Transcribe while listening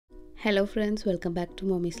Hello friends, welcome back to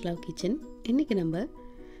Mommy's Love Kitchen. இன்னைக்கு நம்ம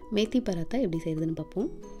மேத்தி பராத்தா எப்படி செய்யறதுன்னு பார்ப்போம்.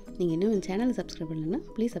 நீங்க இன்னும் இந்த சேனலை சப்ஸ்கிரைப் பண்ணலனா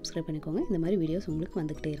ப்ளீஸ் சப்ஸ்கிரைப் பண்ணிக்கோங்க. இந்த மாதிரி வீடியோஸ் உங்களுக்கு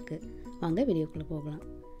வந்துட்டே இருக்கு. வாங்க வீடியோக்குள்ள போகலாம்.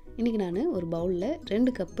 இன்னைக்கு நான் ஒரு பவுல்ல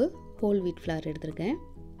 2 கப் ஹோல் வீட் flour எடுத்துர்க்கேன்.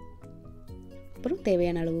 அப்புறம்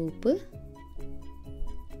தேவையான அளவு உப்பு,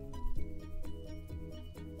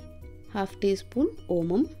 1/2 டீஸ்பூன்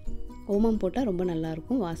ஓமம். ஓமம் போட்டா ரொம்ப நல்லா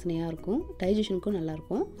இருக்கும், வாசனையா இருக்கும், டைஜஷனுக்கும் நல்லா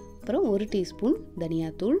இருக்கும். அப்புறம் 1 டீஸ்பூன்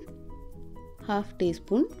தனியாத்தூள், 1/2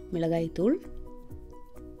 டீஸ்பூன் மிளகாய் தூள்,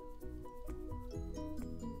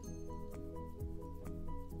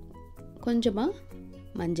 கொஞ்சமா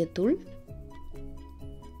மஞ்சத்தூள்,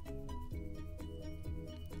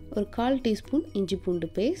 ஒரு 1/4 டீஸ்பூன் இஞ்சி பூண்டு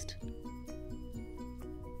பேஸ்ட்.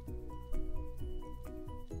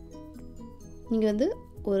 நீங்க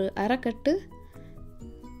ஒரு அரை கட்டு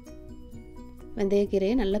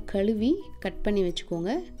வெந்தயக்கீரையை நல்லா கழுவி கட் பண்ணி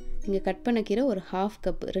வச்சுக்கோங்க. நீங்கள் கட் பண்ண கீரை ஒரு 1/2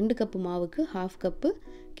 கப், 2 கப்பு மாவுக்கு 1/2 கப்பு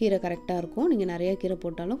கீரை கரெக்டாக இருக்கும். நீங்கள் நிறைய கீரை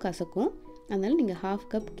போட்டாலும் கசக்கும், அதனால் நீங்கள் 1/2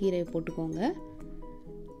 கப் கீரையை போட்டுக்கோங்க.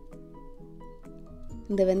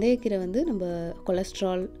 இந்த வெந்தயக்கீரை நம்ம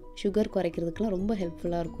கொலஸ்ட்ரால், சுகர் குறைக்கிறதுக்கெலாம் ரொம்ப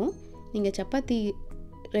ஹெல்ப்ஃபுல்லாக இருக்கும். நீங்கள் சப்பாத்தி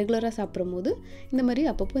ரெகுலராக சாப்பிடும் போது இந்த மாதிரி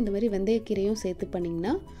அப்பப்போ இந்த மாதிரி வெந்தயக்கீரையும் சேர்த்து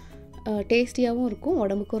பண்ணிங்கன்னா டேஸ்டியாகவும் இருக்கும்,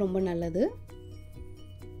 உடம்புக்கும் ரொம்ப நல்லது.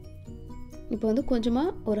 இப்போ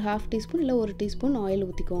கொஞ்சமாக ஒரு 1/2 டீஸ்பூன் இல்லை 1 டீஸ்பூன் ஆயில்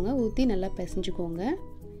ஊற்றிக்கோங்க. ஊற்றி நல்லா பிசைஞ்சுக்கோங்க.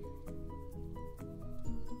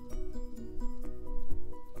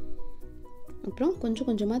 அப்புறம் கொஞ்சம்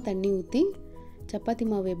கொஞ்சமாக தண்ணி ஊற்றி சப்பாத்தி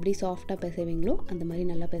மாவு எப்படி சாஃப்டாக பிசைவீங்களோ அந்த மாதிரி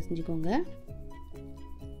நல்லா பிசைஞ்சுக்கோங்க.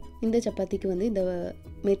 இந்த சப்பாத்திக்கு இந்த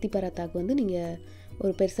மேத்தி பராத்தாக்கு நீங்கள்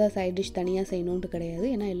ஒரு பெருசாக சைட் டிஷ் தனியாக செய்யணுன்ட்டு கிடையாது.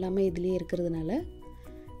 ஏன்னா எல்லாமே இதுலேயே இருக்கிறதுனால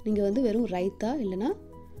நீங்கள் வெறும் ரைத்தா இல்லைனா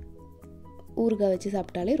ஊறுகாய் வச்சு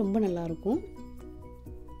சாப்பிட்டாலே ரொம்ப நல்லாயிருக்கும்.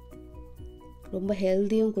 ரொம்ப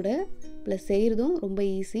ஹெல்த்தியும் கூட, ப்ளஸ் செய்கிறதும் ரொம்ப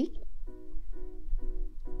ஈஸி.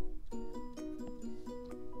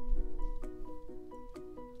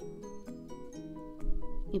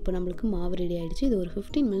 இப்போ நம்மளுக்கு மாவு ரெடி ஆகிடுச்சு. இது ஒரு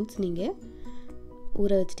 15 மினிட்ஸ் நீங்கள்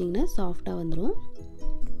ஊற வச்சிட்டிங்கன்னா சாஃப்டாக வந்துடும்.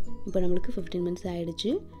 இப்போ நம்மளுக்கு 15 மினிட்ஸ்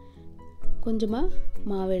ஆகிடுச்சு. கொஞ்சமாக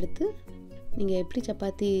மாவு எடுத்து நீங்கள் எப்படி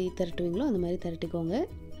சப்பாத்தி திரட்டுவீங்களோ அந்த மாதிரி திரட்டிக்கோங்க.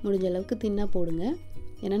 முடிஞ்ச அளவுக்கு தின்னா போடுங்க.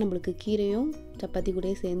 ஏன்னா நம்மளுக்கு கீரையும் சப்பாத்தி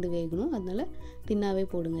கூடயே சேர்ந்து வேகணும், அதனால் தின்னாவே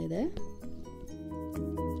போடுங்க. இதை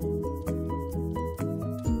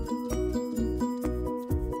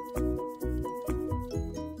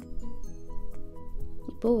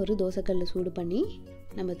இப்போது ஒரு தோசைக்கல்ல சூடு பண்ணி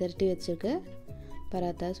நம்ம திரட்டி வச்சுருக்க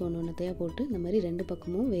பராத்தா ஒன்றொன்றையாக போட்டு இந்த மாதிரி 2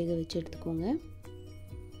 பக்கமும் வேக வச்சு எடுத்துக்கோங்க.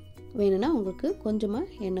 வேணும்னா உங்களுக்கு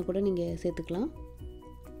கொஞ்சமாக எண்ணெய் கூட நீங்கள் சேர்த்துக்கலாம்.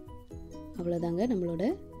 அவ்வளோதாங்க, நம்மளோட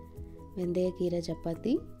வெந்தயக்கீரை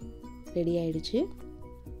சப்பாத்தி ரெடி ஆகிடுச்சு.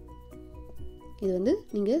 இது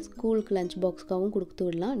நீங்கள் ஸ்கூலுக்கு லஞ்ச் பாக்ஸ்க்காகவும் கொடுத்து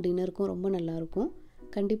விடலாம், டின்னருக்கும் ரொம்ப நல்லாயிருக்கும்.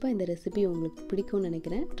 கண்டிப்பாக இந்த ரெசிபி உங்களுக்கு பிடிக்கும்னு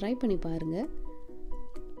நினைக்கிறேன். ட்ரை பண்ணி பாருங்கள்.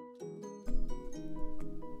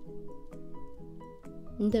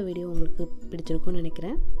 இந்த வீடியோ உங்களுக்கு பிடிச்சிருக்கும்னு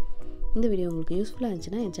நினைக்கிறேன். இந்த வீடியோ உங்களுக்கு யூஸ்ஃபுல்லாக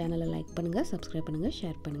இருந்துச்சுன்னா என் சேனலை லைக் பண்ணுங்கள், சப்ஸ்கிரைப் பண்ணுங்கள்,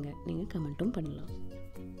 ஷேர் பண்ணுங்கள். நீங்கள் கமெண்ட்டும் பண்ணலாம்.